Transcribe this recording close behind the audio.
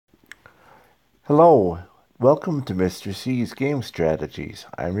Hello, welcome to Mr. C's Game Strategies.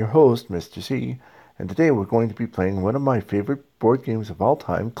 I'm your host, Mr. C, and today we're going to be playing one of my favorite board games of all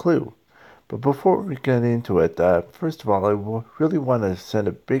time, Clue. But before we get into it, first of all, really want to send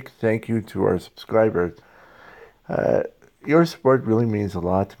a big thank you to our subscribers. Uh, your support really means a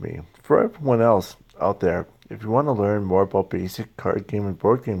lot to me. For everyone else out there, if you want to learn more about basic card game and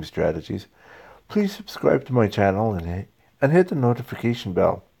board game strategies, please subscribe to my channel and hit the notification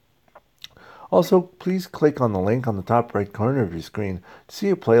bell. Also, please click on the link on the top right corner of your screen to see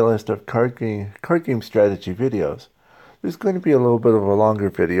a playlist of card game strategy videos. This is going to be a little bit of a longer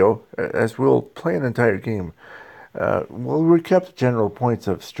video, as we'll play an entire game. We'll recap the general points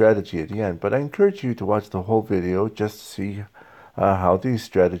of strategy at the end, but I encourage you to watch the whole video just to see how these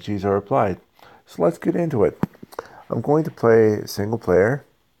strategies are applied. So let's get into it. I'm going to play single player,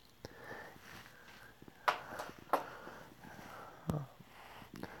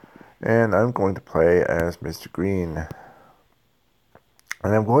 and I'm going to play as Mr. Green.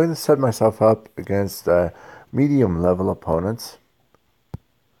 And I'm going to set myself up against medium level opponents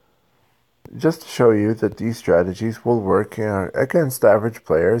just to show you that these strategies will work against average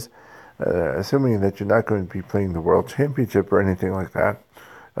players, assuming that you're not going to be playing the World Championship or anything like that.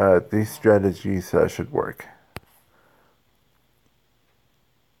 These strategies should work.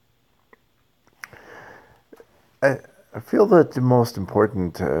 I feel that the most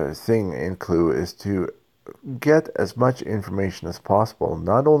important thing in Clue is to get as much information as possible,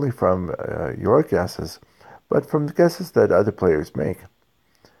 not only from your guesses, but from the guesses that other players make.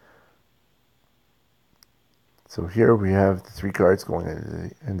 So here we have the three cards going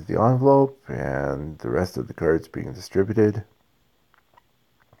into the envelope and the rest of the cards being distributed.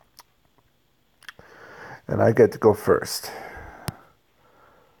 And I get to go first.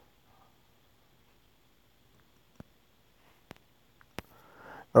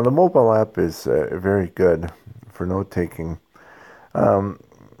 Now the mobile app is very good for note-taking.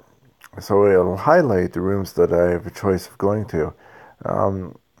 So it'll highlight the rooms that I have a choice of going to.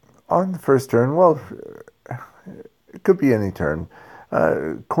 On the first turn, well, it could be any turn.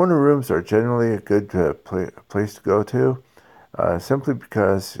 Corner rooms are generally a good place to go to, simply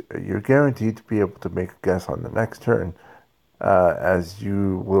because you're guaranteed to be able to make a guess on the next turn, as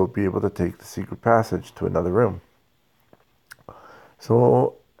you will be able to take the secret passage to another room.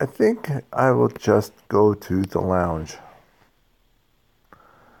 So I think I will just go to the lounge.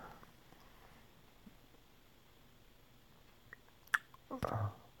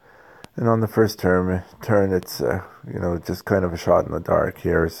 And on the first turn, it's just kind of a shot in the dark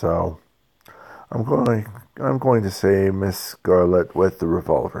here. So I'm going to say Miss Scarlet with the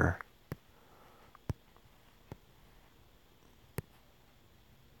revolver.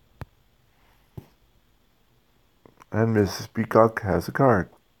 And Mrs. Peacock has a card,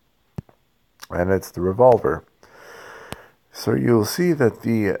 and it's the revolver. So you'll see that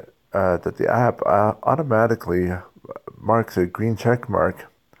the app automatically marks a green check mark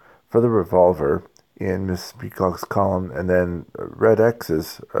for the revolver in Mrs. Peacock's column, and then red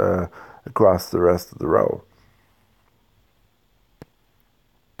X's across the rest of the row.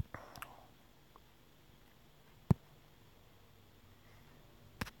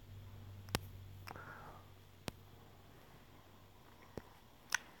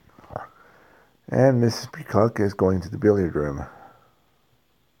 And Mrs. Peacock is going to the billiard room.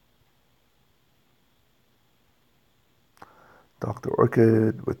 Dr.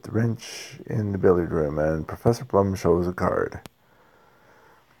 Orchid with the wrench in the billiard room, and Professor Plum shows a card.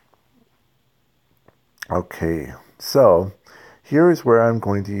 Okay, so here is where I'm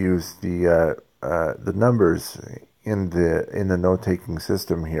going to use the numbers in the note-taking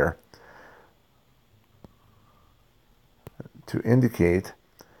system here to indicate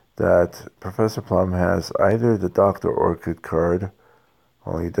that Professor Plum has either the Dr. Orchid card,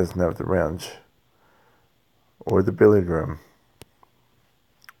 well, he doesn't have the wrench, or the billiard room.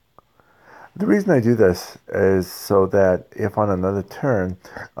 The reason I do this is so that if on another turn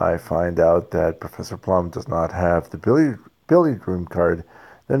I find out that Professor Plum does not have the billiard room card,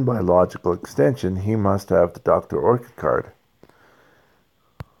 then by logical extension he must have the Dr. Orchid card.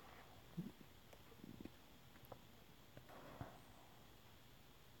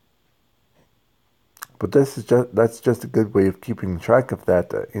 But that's just a good way of keeping track of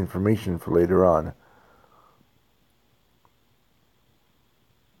that information for later on.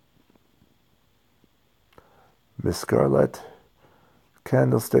 Miss Scarlet,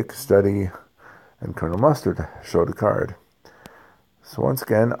 Candlestick, Study, and Colonel Mustard showed a card. So once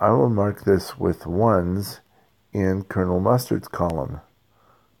again, I will mark this with ones in Colonel Mustard's column.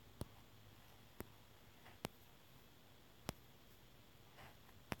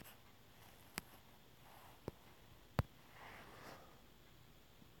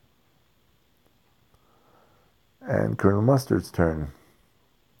 And Colonel Mustard's turn.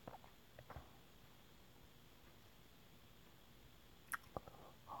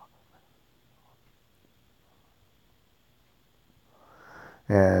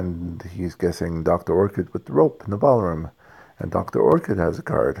 And he's guessing Dr. Orchid with the rope in the ballroom. And Dr. Orchid has a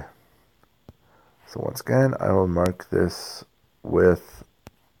card. So once again, I will mark this with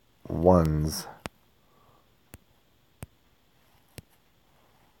ones.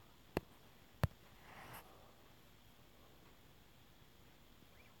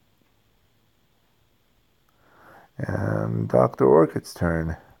 And Dr. Orchid's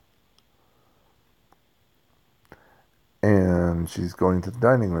turn. And she's going to the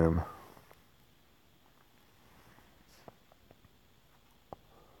dining room.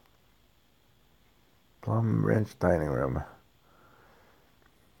 Plum Ranch dining room.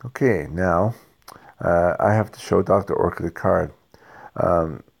 Okay, now I have to show Dr. Orchid a card.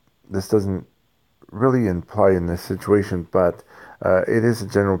 This doesn't really imply in this situation, but it is a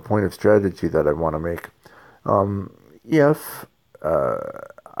general point of strategy that I want to make. If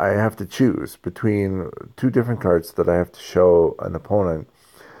I have to choose between two different cards that I have to show an opponent,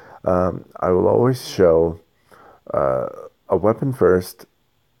 I will always show a weapon first,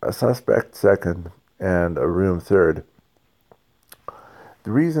 a suspect second, and a room third.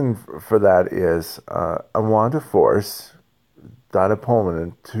 The reason for that is I want to force that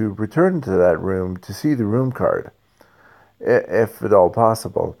opponent to return to that room to see the room card, if at all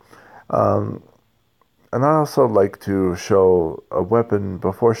possible. And I also like to show a weapon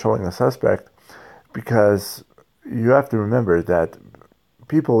before showing a suspect because you have to remember that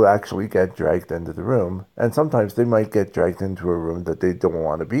people actually get dragged into the room, and sometimes they might get dragged into a room that they don't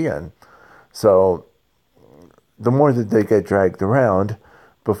want to be in. So the more that they get dragged around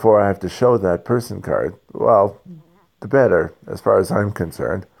before I have to show that person card, well, the better as far as I'm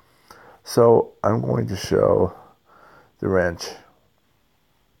concerned. So I'm going to show the wrench.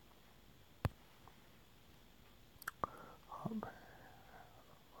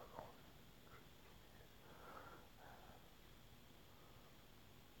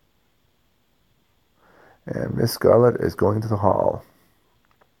 And Miss Scarlet is going to the hall.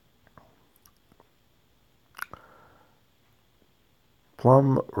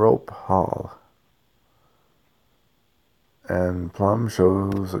 Plum Rope Hall. And Plum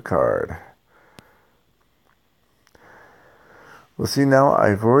shows a card. Well, see, now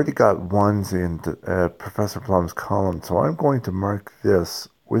I've already got ones in Professor Plum's column, so I'm going to mark this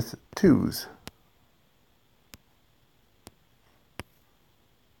with twos.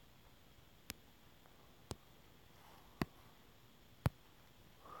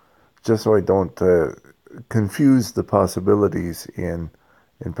 Just so I don't confuse the possibilities in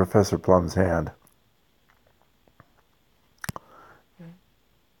Professor Plum's hand.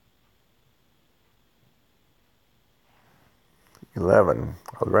 11.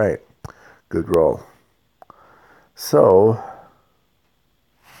 All right. Good roll. So,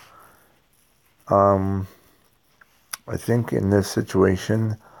 I think in this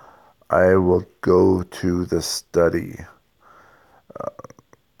situation, I will go to the study.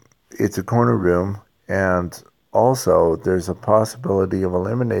 It's a corner room, and also there's a possibility of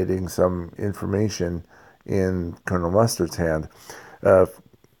eliminating some information in Colonel Mustard's hand.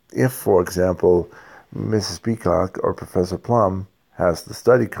 If, for example, Mrs. Peacock or Professor Plum has the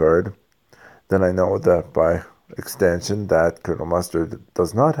study card, then I know that by extension that Colonel Mustard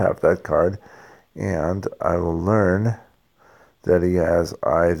does not have that card, and I will learn that he has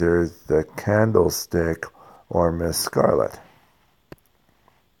either the candlestick or Miss Scarlet.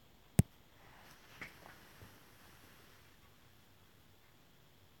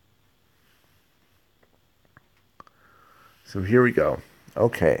 So here we go.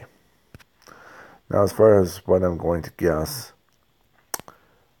 Okay. Now as far as what I'm going to guess,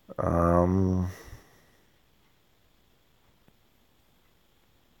 I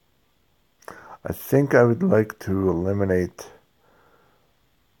think I would like to eliminate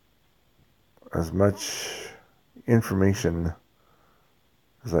as much information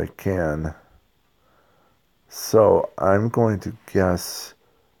as I can. So I'm going to guess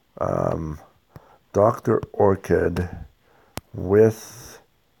Dr. Orchid with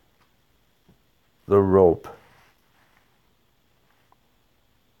the rope.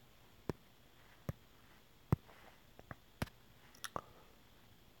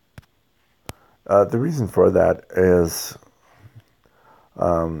 The reason for that is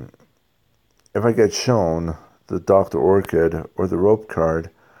if I get shown the Dr. Orchid or the rope card,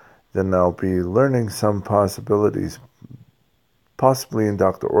 then I'll be learning some possibilities, possibly in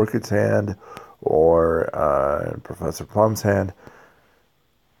Dr. Orchid's hand or in Professor Plum's hand.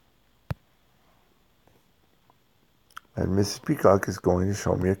 And Mrs. Peacock is going to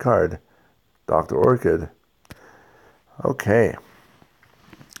show me a card. Dr. Orchid. Okay.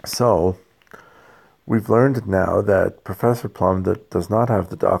 So, we've learned now that Professor Plum does not have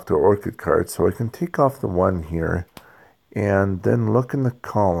the Dr. Orchid card, so I can take off the 1 here and then look in the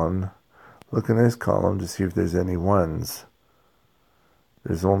column, look in this column to see if there's any 1s.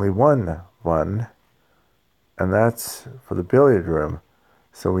 There's only one 1, and that's for the billiard room.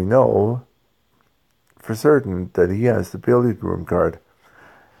 So we know for certain that he has the billiard room card.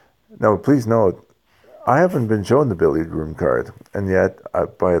 Now, please note, I haven't been shown the billiard room card, and yet,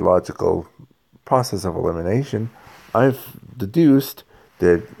 by logical process of elimination, I've deduced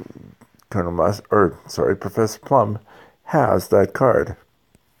that Professor Plum has that card.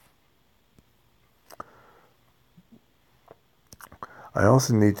 I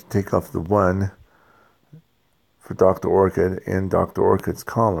also need to take off the 1 for Dr. Orchid in Dr. Orchid's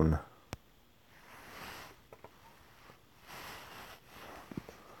column.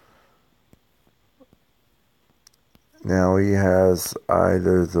 Now she has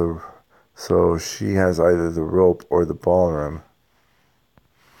either the rope or the ballroom.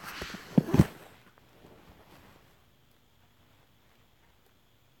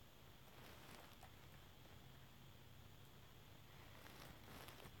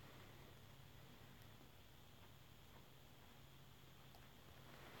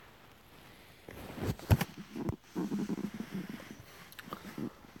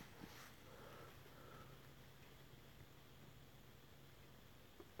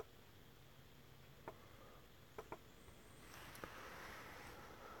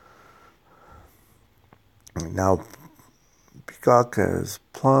 Now, Peacock has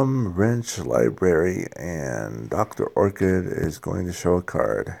Plum, Wrench, Library, and Dr. Orchid is going to show a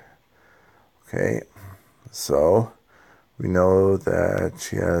card. Okay, so we know that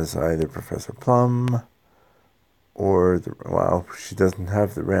she has either Professor Plum or she doesn't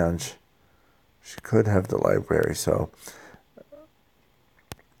have the Wrench. She could have the Library, so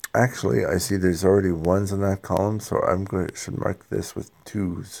actually I see there's already 1s in that column, so should mark this with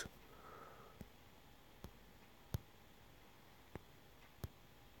 2s.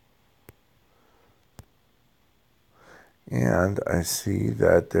 And I see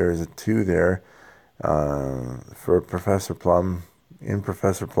that there's a 2 there for Professor Plum in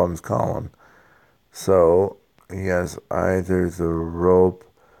Professor Plum's column. So he has either the rope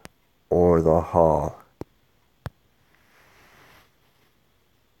or the hall.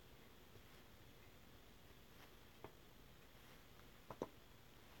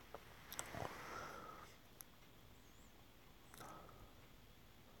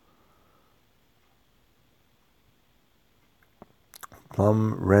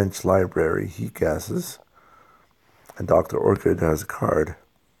 Plum, Wrench, Library, he guesses. And Dr. Orchid has a card.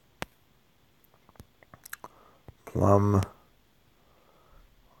 Plum,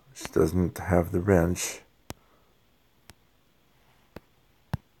 she doesn't have the wrench.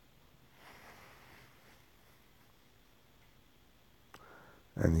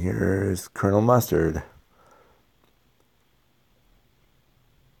 And here is Colonel Mustard.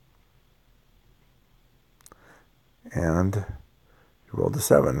 And he rolled a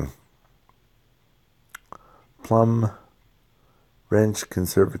 7. Plum, Wrench,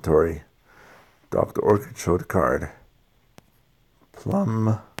 Conservatory. Dr. Orchid showed a card.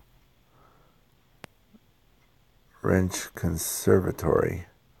 Plum, Wrench, Conservatory.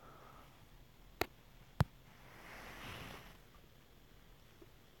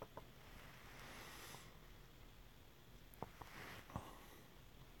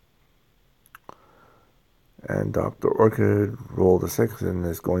 And Dr. Orchid rolled a 6 and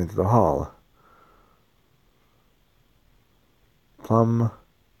is going to the hall. Plum,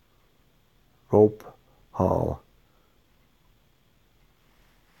 rope, hall.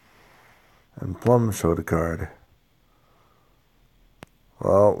 And Plum showed a card.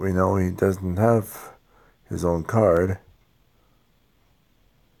 Well, we know he doesn't have his own card.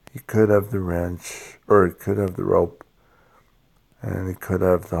 He could have the wrench, or he could have the rope, and he could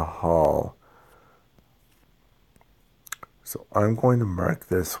have the hall. So I'm going to mark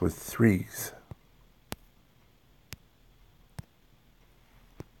this with 3s.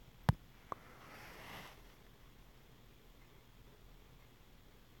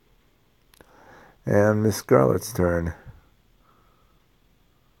 And Miss Scarlet's turn.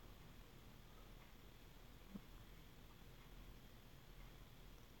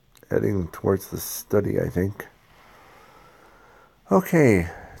 Heading towards the study, I think. Okay,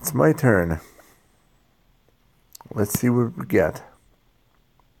 it's my turn. Let's see what we get.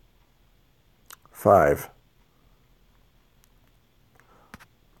 5.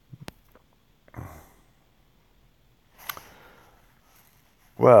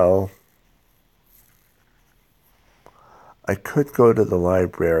 Well, I could go to the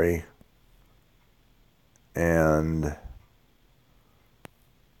library and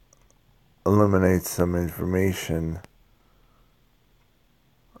eliminate some information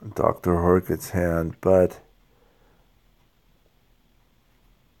on Dr. Orchid's hand, but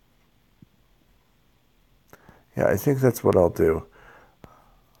yeah, I think that's what I'll do.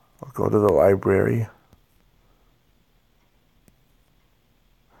 I'll go to the library.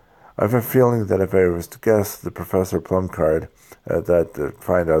 I have a feeling that if I was to guess the Professor Plum card,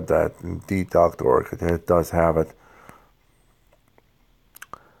 find out that indeed Dr. Orchid does have it.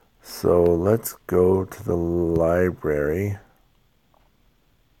 So let's go to the library.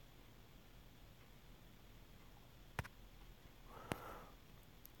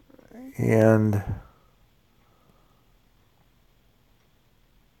 And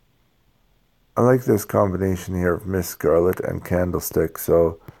I like this combination here of Miss Scarlet and Candlestick,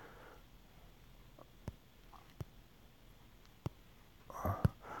 so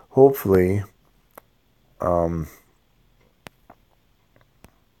hopefully I'll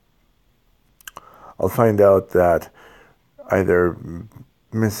find out that either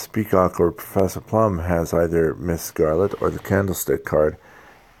Miss Peacock or Professor Plum has either Miss Scarlet or the Candlestick card,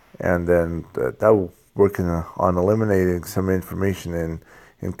 and then that will work on eliminating some information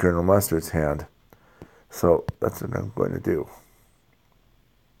in Colonel Mustard's hand. So that's what I'm going to do.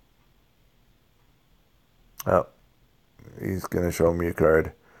 Oh, he's going to show me a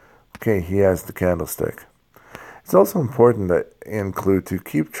card. Okay, he has the Candlestick. It's also important that in Clue to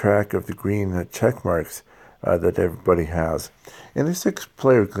keep track of the green check marks that everybody has. In a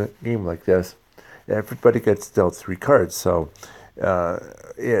 6-player game like this, everybody gets dealt 3 cards. So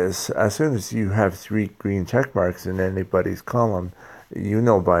as soon as you have 3 green check marks in anybody's column, you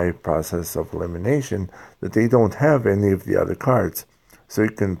know by process of elimination that they don't have any of the other cards. So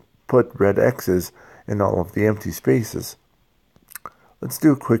you can put red X's in all of the empty spaces. Let's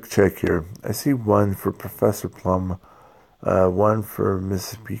do a quick check here. I see 1 for Professor Plum, 1 for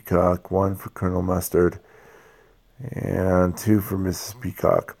Mrs. Peacock, 1 for Colonel Mustard, and 2 for Mrs.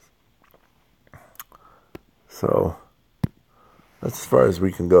 Peacock. So that's as far as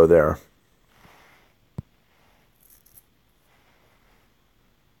we can go there.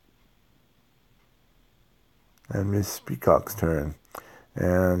 And Miss Peacock's turn.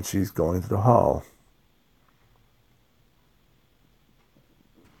 And she's going to the hall.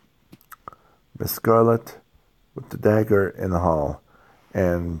 Miss Scarlet with the dagger in the hall.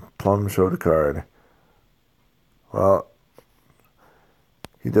 And Plum showed a card. Well,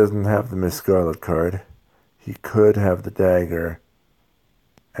 he doesn't have the Miss Scarlet card. He could have the dagger.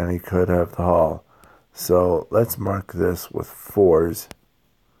 And he could have the hall. So let's mark this with 4s.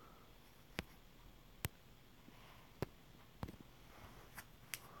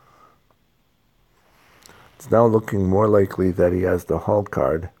 It's now looking more likely that he has the hall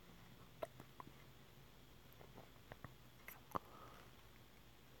card.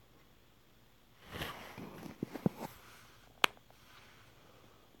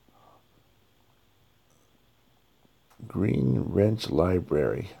 Green Wrench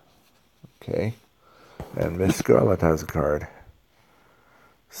Library. Okay. And Miss Scarlet has a card.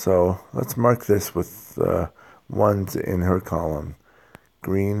 So let's mark this with 1s in her column.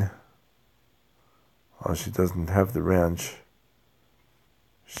 Green. Well, she doesn't have the wrench.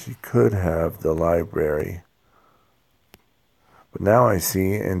 She could have the library. But now I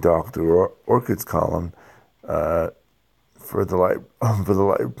see in Dr. Orchid's column for the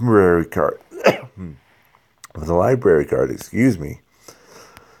library card. For the library card, excuse me,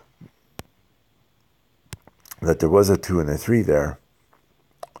 that there was a 2 and a 3 there.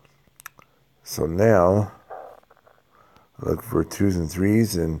 So now I look for 2s and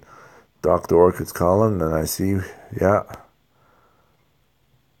 3s in Dr. Orchid's column, and I see, yeah,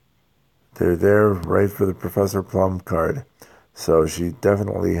 they're there right for the Professor Plum card. So she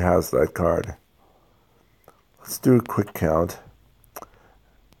definitely has that card. Let's do a quick count.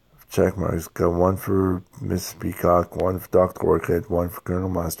 Check marks. Got 1 for Miss Peacock, 1 for Dr. Orchid, 1 for Colonel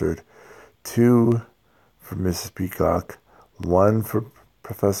Mustard, 2 for Mrs. Peacock, 1 for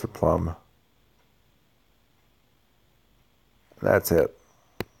Professor Plum. That's it.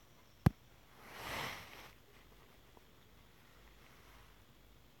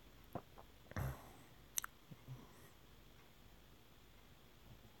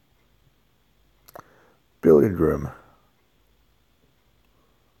 Billiard room.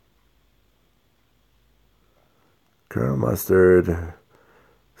 Colonel Mustard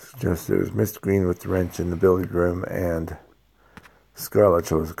suggested it was Mr. Green with the wrench in the billiard room, and Scarlet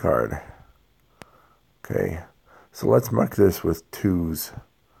chose a card. Okay, so let's mark this with 2s.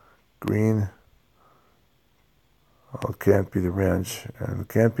 Green. Oh, it can't be the wrench, and it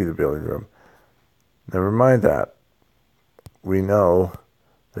can't be the billiard room. Never mind that. We know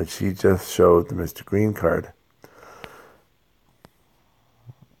that she just showed the Mr. Green card.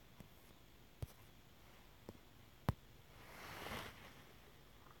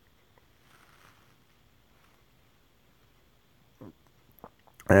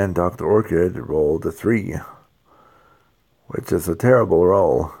 And Dr. Orchid rolled a 3, which is a terrible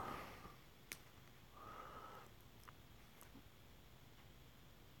roll.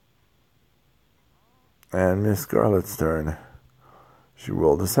 And Miss Scarlet's turn. She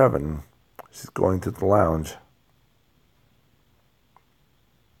rolled a 7. She's going to the lounge.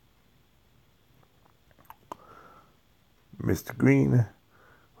 Mr. Green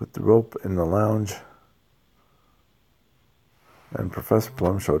with the rope in the lounge. And Professor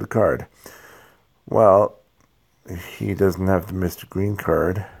Plum showed a card. Well, he doesn't have the Mr. Green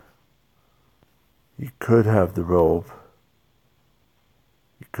card. He could have the rope.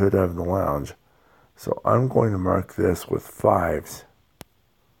 He could have the lounge. So I'm going to mark this with 5s.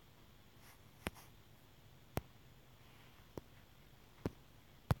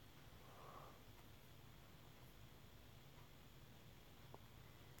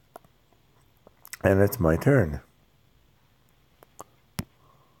 And it's my turn.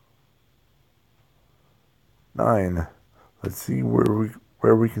 9. Let's see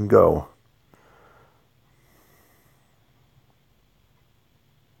where we can go.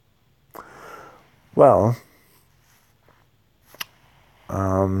 Well,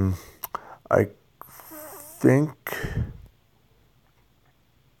 I think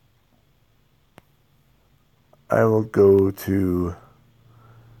I will go to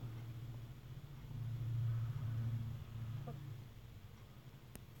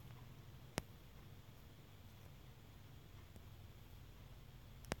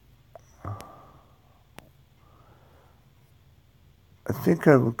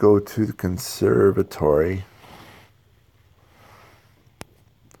the conservatory.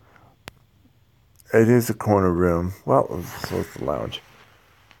 It is a corner room. Well, so it's the lounge.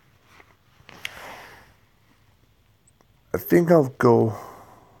 I think I'll go.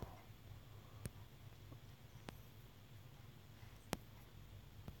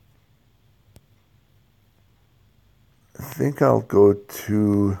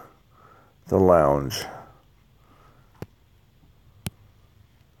 To the lounge.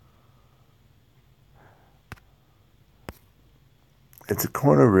 It's a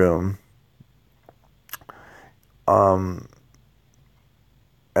corner room. And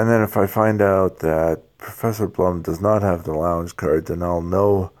then if I find out that Professor Plum does not have the lounge card, then I'll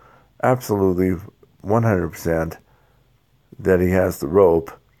know absolutely 100% that he has the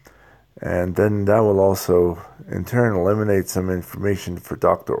rope. And then that will also, in turn, eliminate some information for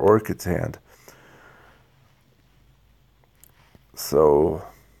Dr. Orchid's hand. So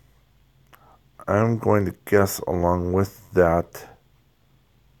I'm going to guess along with that,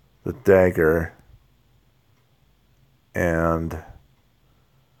 the dagger and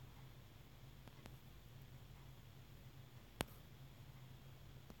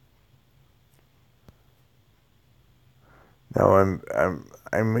now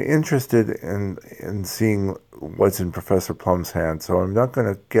I'm interested in seeing what's in Professor Plum's hand, so I'm not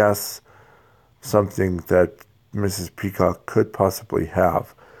going to guess something that Mrs. Peacock could possibly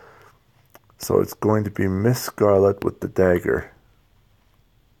have. So it's going to be Miss Scarlet with the dagger.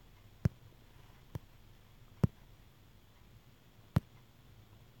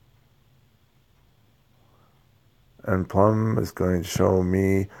 And Plum is going to show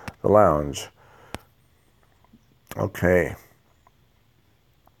me the lounge. Okay.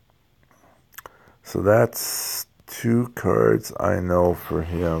 So that's 2 cards I know for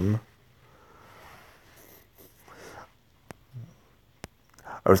him.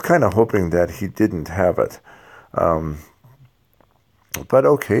 I was kind of hoping that he didn't have it. But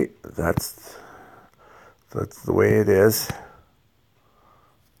okay, that's the way it is.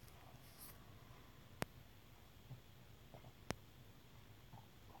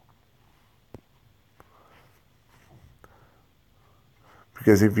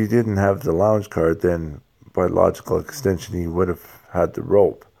 Because if he didn't have the lounge card, then by logical extension, he would have had the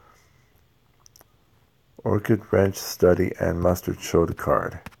rope. Orchid, wrench, study, and mustard showed a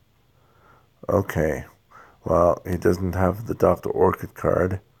card. Okay. Well, he doesn't have the Dr. Orchid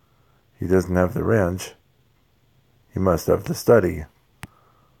card. He doesn't have the wrench. He must have the study.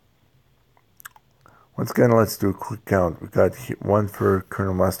 Once again, let's do a quick count. We got 1 for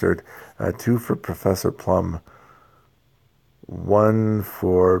Colonel Mustard, 2 for Professor Plum, 1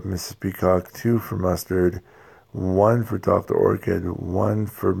 for Mrs. Peacock, 2 for Mustard, one for Dr. Orchid, one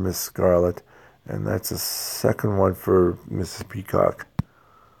for Miss Scarlet, and that's a second one for Mrs. Peacock.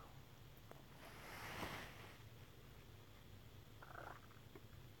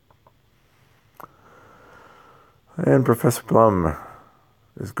 And Professor Plum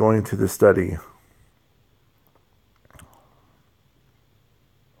is going to the study.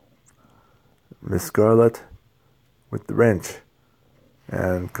 Miss Scarlet with the wrench,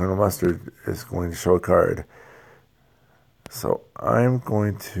 and Colonel Mustard is going to show a card. So I'm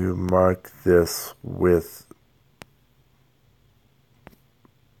going to mark this with...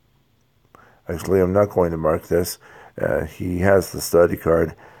 Actually, I'm not going to mark this. He has the study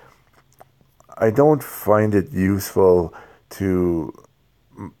card. I don't find it useful to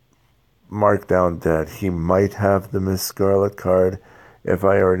mark down that he might have the Miss Scarlet card if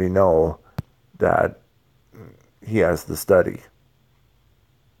I already know that he has the study.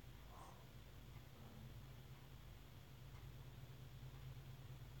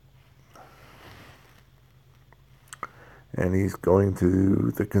 And he's going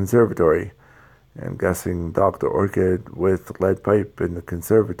to the conservatory. I'm guessing Dr. Orchid with lead pipe in the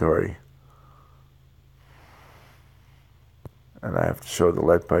conservatory. And I have to show the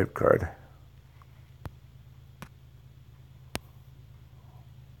lead pipe card.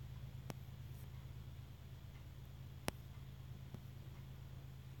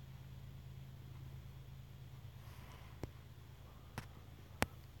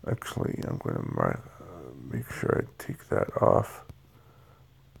 Actually, I'm going to make sure I take that off.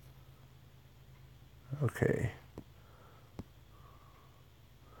 Okay.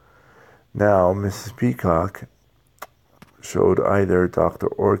 Now, Mrs. Peacock showed either Dr.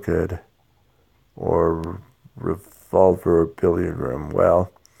 Orchid or Revolver Billiard Room.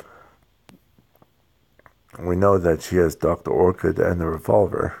 Well, we know that she has Dr. Orchid and the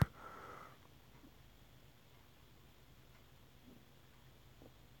revolver.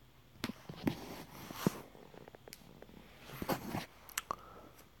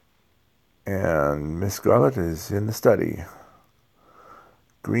 And Miss Scarlet is in the study.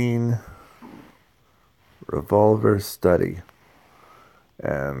 Green revolver study.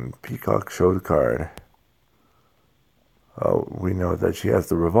 And Peacock showed a card. Oh, we know that she has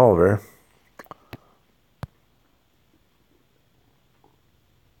the revolver.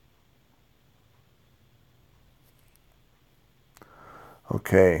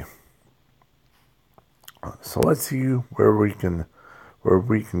 Okay. So let's see where we can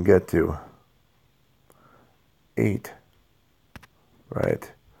get to. 8.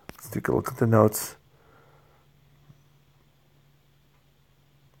 Right. Let's take a look at the notes.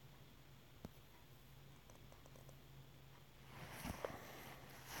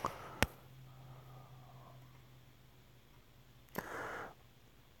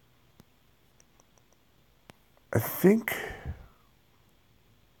 I think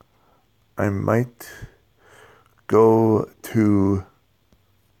I might go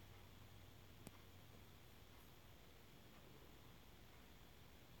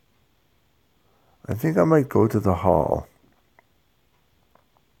to the hall.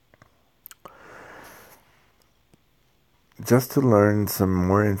 Just to learn some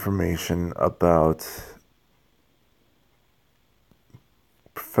more information about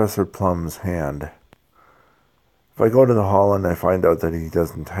Professor Plum's hand. If I go to the hall and I find out that he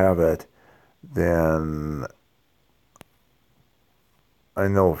doesn't have it, then I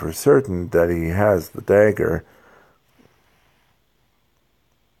know for certain that he has the dagger.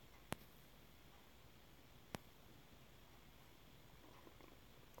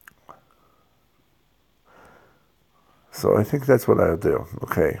 So I think that's what I'll do.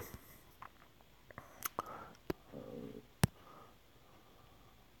 Okay.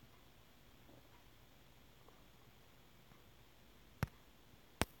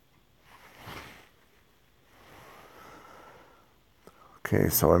 Okay,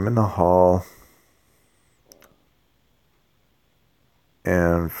 so I'm in the hall.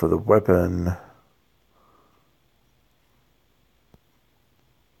 And for the weapon,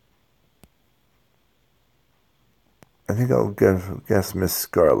 I think I'll guess Miss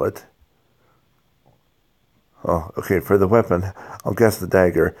Scarlet. Oh, okay, for the weapon, I'll guess the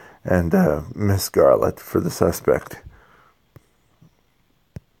dagger and Miss Scarlet for the suspect.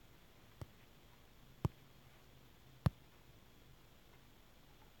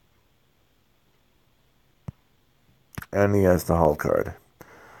 And he has the hall card.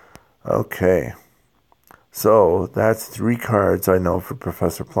 Okay. So that's 3 cards I know for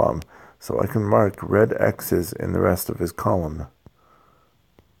Professor Plum. So I can mark red X's in the rest of his column.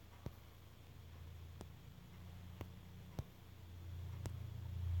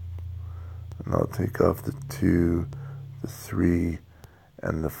 And I'll take off the 2, the 3,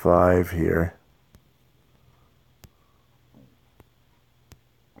 and the 5 here.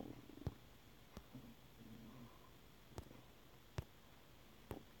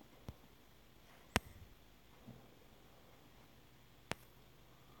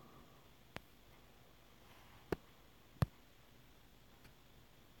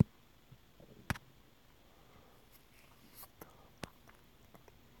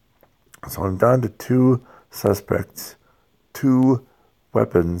 So I'm down to 2 suspects, 2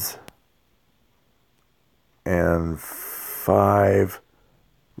 weapons, and 5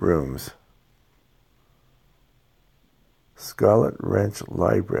 rooms. Scarlet Wrench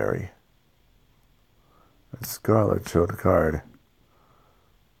Library. And Scarlet showed a card.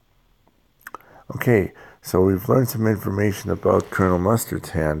 Okay, so we've learned some information about Colonel Mustard's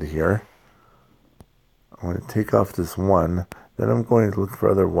hand here. I'm going to take off this 1. Then I'm going to look for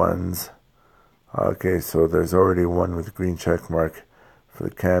other ones. Okay, so there's already one with a green check mark for the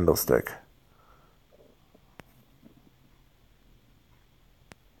candlestick.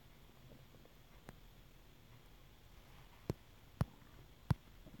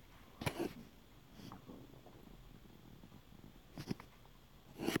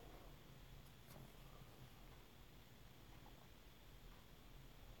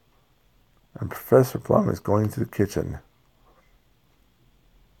 And Professor Plum is going to the kitchen.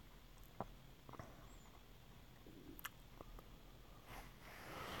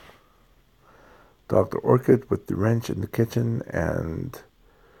 Dr. Orchid with the wrench in the kitchen, and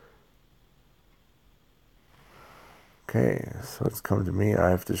okay, so it's come to me. I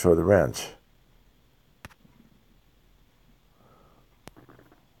have to show the wrench.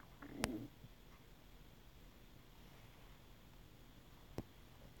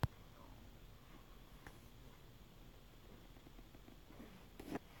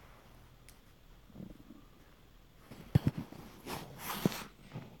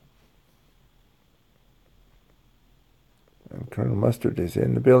 And Colonel Mustard is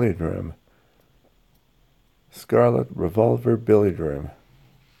in the billiard room. Scarlet Revolver Billiard Room.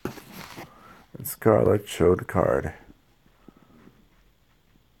 And Scarlet showed a card.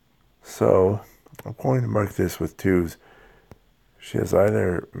 So I'm going to mark this with 2s. She has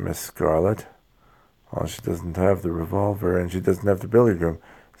either Miss Scarlet, well, she doesn't have the revolver, and she doesn't have the billiard room,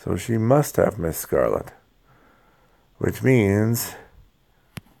 so she must have Miss Scarlet. Which means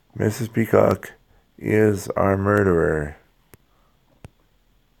Mrs. Peacock is our murderer.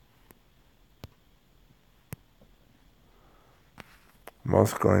 I'm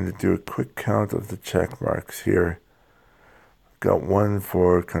also going to do a quick count of the check marks here. I've got 1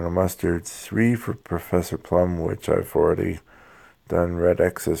 for Colonel Mustard, 3 for Professor Plum, which I've already done red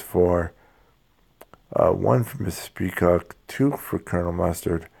X's for, 1 for Mrs. Peacock, 2 for Colonel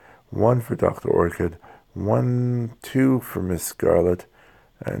Mustard, 1 for Dr. Orchid, 2 for Miss Scarlet,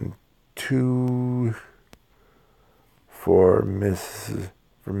 and 2 for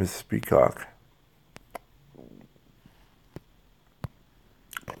Mrs. Peacock.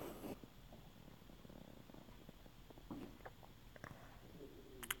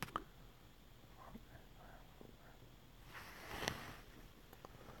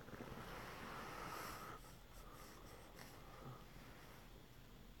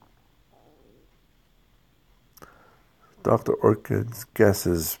 Dr. Orchid's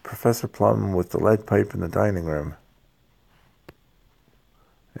guesses Professor Plum with the lead pipe in the dining room.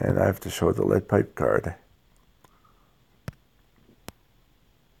 And I have to show the lead pipe card.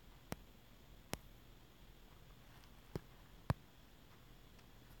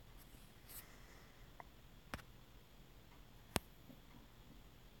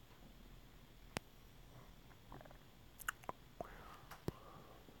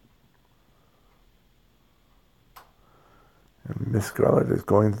 And Miss Scarlet is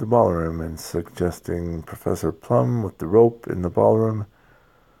going to the ballroom and suggesting Professor Plum with the rope in the ballroom.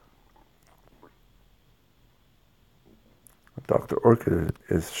 Dr. Orchid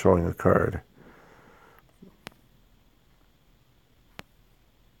is showing a card.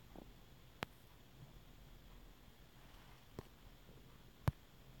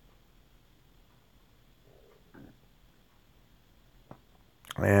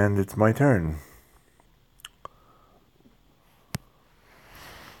 And it's my turn.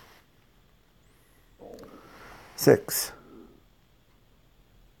 Six.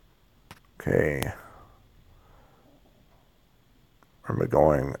 Okay. Where am I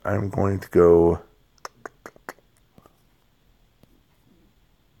going? I'm going to go...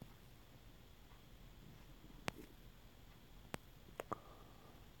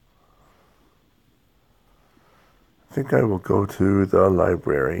 I think I will go to the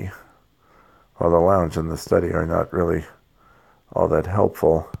library. While the lounge and the study are not really all that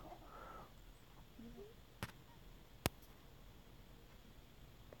helpful.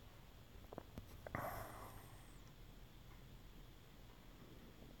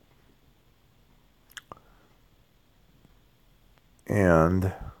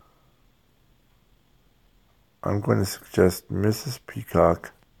 And I'm going to suggest Mrs.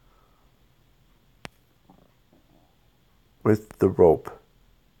 Peacock with the rope.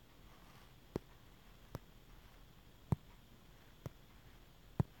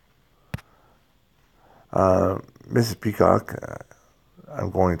 Mrs. Peacock,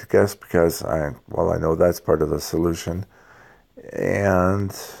 I'm going to guess because I know that's part of the solution.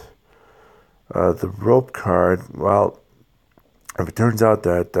 And the rope card, well, if it turns out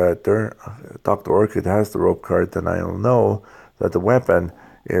that Dr. Orchid has the rope card, then I'll know that the weapon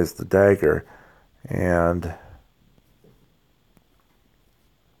is the dagger. And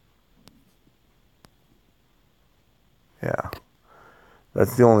yeah,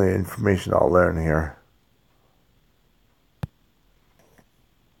 that's the only information I'll learn here.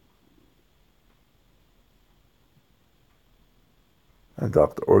 And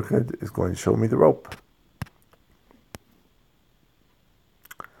Dr. Orchid is going to show me the rope.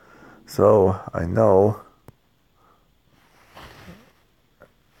 So I know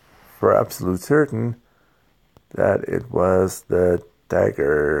for absolute certain that it was the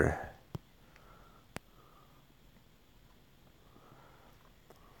dagger.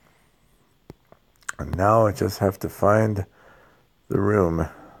 And now I just have to find the room.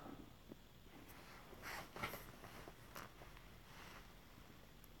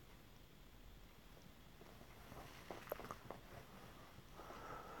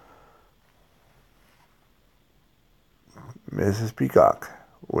 Mrs. Peacock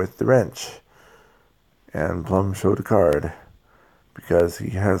with the wrench. And Plum showed a card because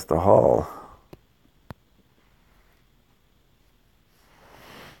he has the haul.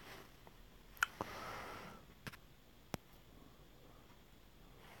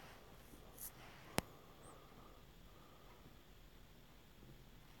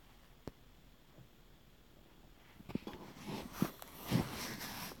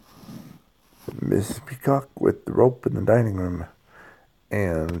 Mrs. Peacock with the rope in the dining room.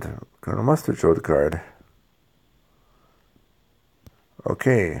 And Colonel Mustard showed a card.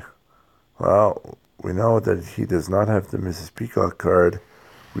 Okay, well, we know that he does not have the Mrs. Peacock card.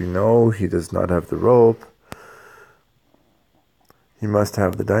 We know he does not have the rope. He must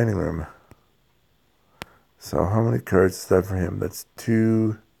have the dining room. So how many cards is that for him? That's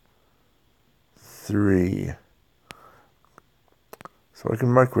 2, 3. So I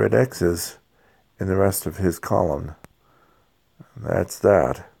can mark red X's in the rest of his column. That's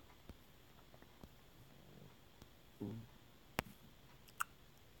that.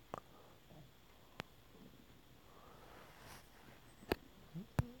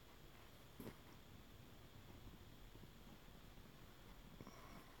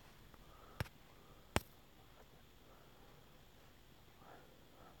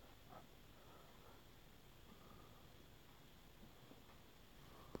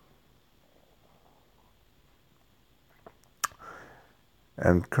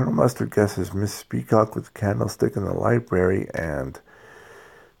 And Colonel Mustard guesses Miss Peacock with the candlestick in the library, and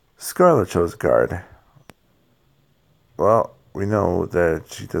Scarlet chose a card. Well, we know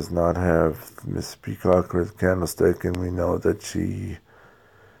that she does not have Miss Peacock with the candlestick, and we know that we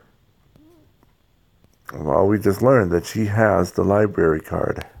just learned that she has the library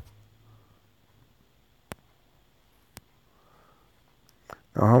card.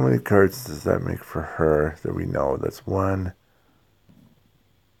 Now, how many cards does that make for her that we know? That's 1,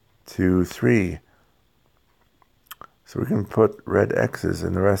 2, 3. So we can put red X's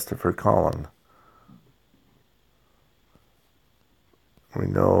in the rest of her column. We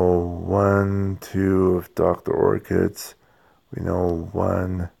know 1, 2 of Dr. Orchid's. We know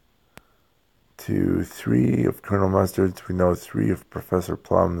 1, 2, 3 of Colonel Mustard's. We know 3 of Professor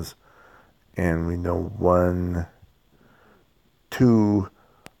Plum's. And we know 1, 2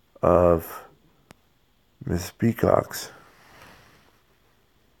 of Miss Peacock's.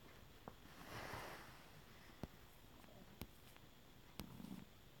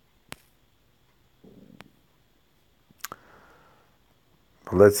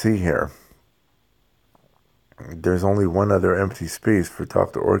 Let's see here. There's only one other empty space for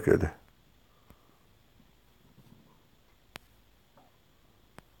Dr. Orchid.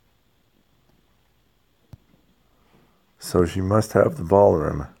 So she must have the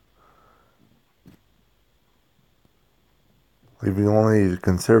ballroom, leaving only the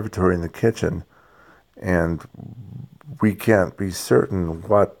conservatory and the kitchen. And we can't be certain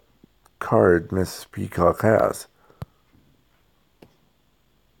what card Mrs. Peacock has.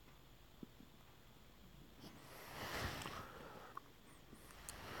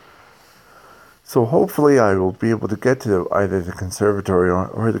 So hopefully I will be able to get to either the conservatory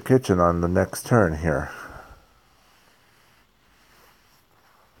or the kitchen on the next turn here.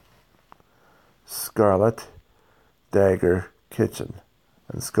 Scarlet, dagger, kitchen.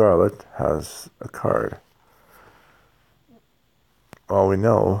 And Scarlet has a card. Well, we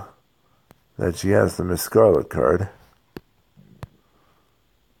know that she has the Miss Scarlet card.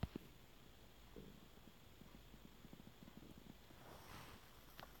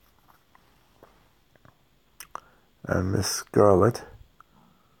 And Miss Scarlet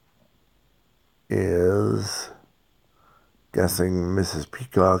is guessing Mrs.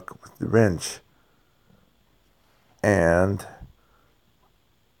 Peacock with the wrench. And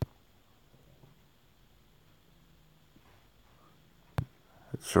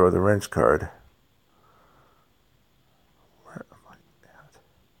show the wrench card. Where am I at?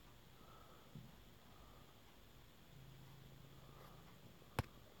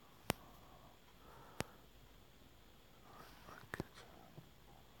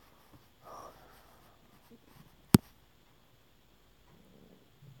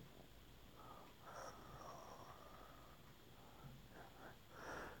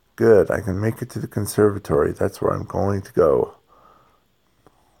 Good, I can make it to the conservatory. That's where I'm going to go.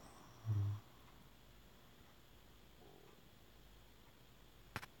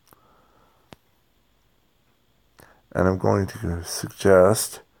 And I'm going to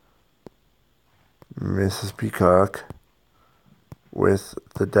suggest Mrs. Peacock with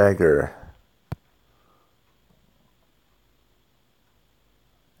the dagger.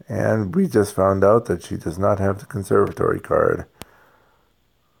 And we just found out that she does not have the conservatory card.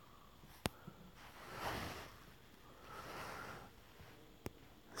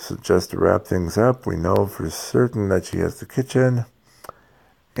 So just to wrap things up, we know for certain that she has the kitchen.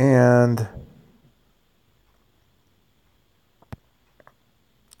 And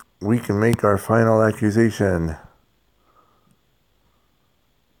we can make our final accusation.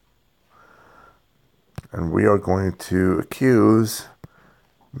 And we are going to accuse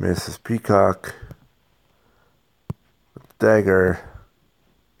Mrs. Peacock with the dagger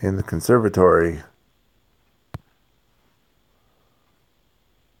in the conservatory.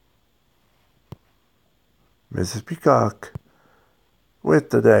 Mrs. Peacock with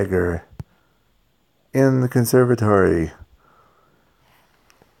the dagger in the conservatory.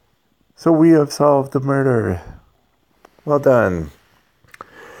 So we have solved the murder. Well done.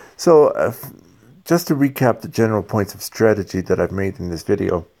 So just to recap the general points of strategy that I've made in this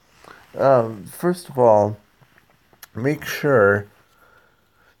video. First of all, make sure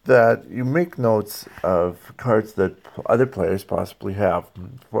that you make notes of cards that other players possibly have.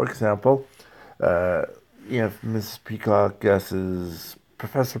 For example, if Mrs. Peacock guesses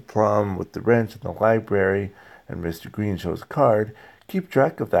Professor Plum with the wrench in the library and Mr. Green shows a card, keep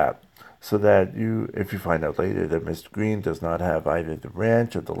track of that so that if you find out later that Mr. Green does not have either the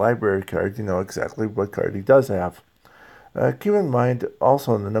wrench or the library card, you know exactly what card he does have. Keep in mind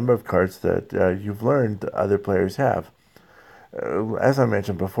also the number of cards that you've learned other players have. As I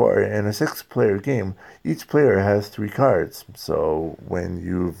mentioned before, in a 6-player game, each player has 3 cards. So when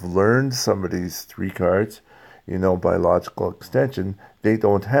you've learned somebody's 3 cards, you know by logical extension, they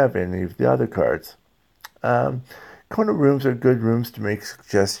don't have any of the other cards. Corner rooms are good rooms to make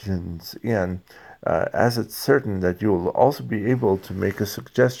suggestions in, as it's certain that you will also be able to make a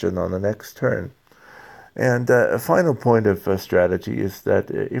suggestion on the next turn. And a final point of strategy is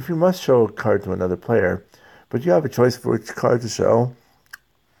that if you must show a card to another player, but you have a choice for which card to show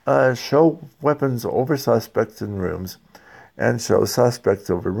weapons over suspects in rooms and show suspects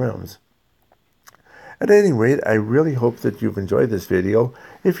over rooms. At any rate, I really hope that you've enjoyed this video.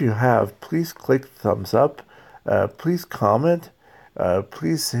 If you have, please click thumbs up, please comment,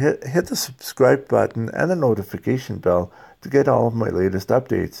 please hit the subscribe button and the notification bell to get all of my latest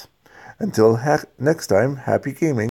updates. Until next time, happy gaming.